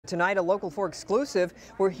tonight, a Local 4 exclusive.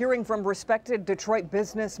 We're hearing from respected Detroit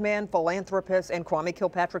businessman, philanthropist, and Kwame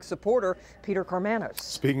Kilpatrick supporter, Peter Karmanos.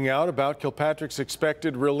 Speaking out about Kilpatrick's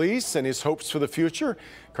expected release and his hopes for the future,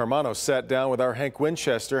 Karmanos sat down with our Hank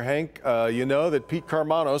Winchester. Hank, you know that Pete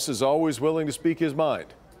Karmanos is always willing to speak his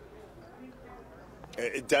mind.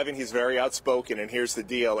 Devin, he's very outspoken, and here's the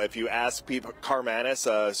deal. If you ask Pete Karmanos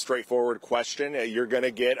a straightforward question, you're going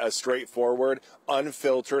to get a straightforward,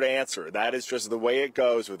 unfiltered answer. That is just the way it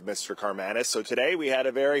goes with Mr. Karmanos. So today we had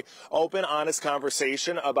a very open, honest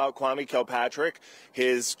conversation about Kwame Kilpatrick,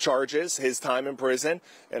 his charges, his time in prison,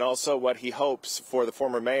 and also what he hopes for the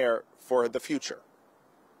former mayor for the future.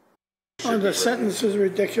 Oh, the sentence is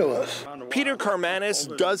ridiculous. Peter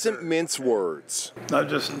Karmanos doesn't mince words. I've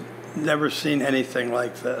just never seen anything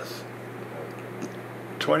like this.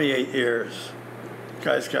 28 years.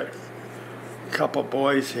 Guy's got a couple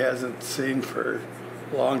boys he hasn't seen for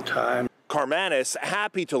a long time. Karmanos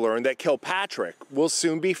happy to learn that Kilpatrick will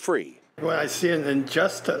soon be free. When I see an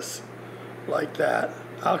injustice like that,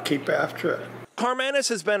 I'll keep after it. Karmanos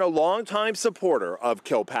has been a longtime supporter of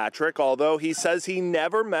Kilpatrick, although he says he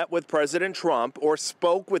never met with President Trump or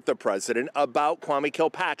spoke with the president about Kwame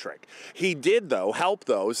Kilpatrick. He did, though, help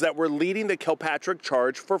those that were leading the Kilpatrick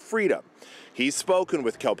charge for freedom. He's spoken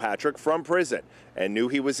with Kilpatrick from prison and knew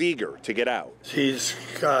he was eager to get out. He's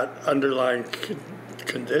got underlying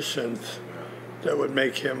conditions that would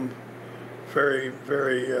make him very,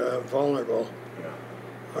 very vulnerable.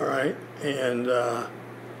 All right? And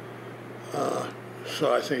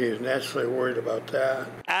so I think he's naturally worried about that.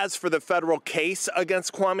 As for the federal case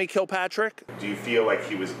against Kwame Kilpatrick, do you feel like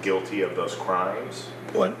he was guilty of those crimes?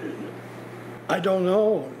 What? I don't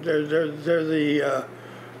know. They're the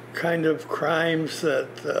kind of crimes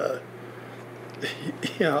that,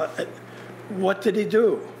 you know, what did he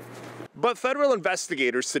do? But federal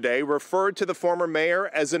investigators today referred to the former mayor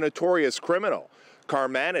as a notorious criminal.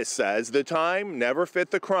 Karmanos says the time never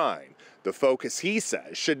fit the crime. The focus, he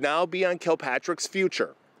says, should now be on Kilpatrick's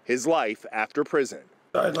future, his life after prison.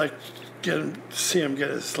 I'd like to see him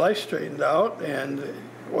get his life straightened out, and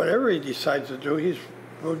whatever he decides to do, he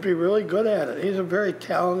would be really good at it. He's a very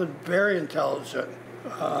talented, very intelligent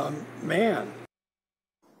man.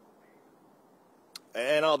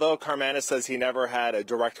 And although Karmanos says he never had a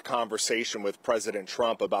direct conversation with President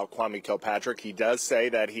Trump about Kwame Kilpatrick, he does say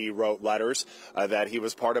that he wrote letters, that he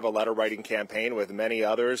was part of a letter-writing campaign with many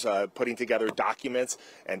others, putting together documents.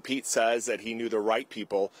 And Pete says that he knew the right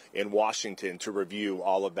people in Washington to review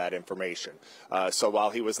all of that information. So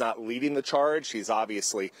while he was not leading the charge, he's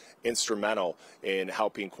obviously instrumental in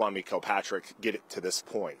helping Kwame Kilpatrick get it to this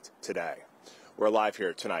point today. We're live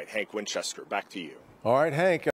here tonight. Hank Winchester, back to you. All right, Hank.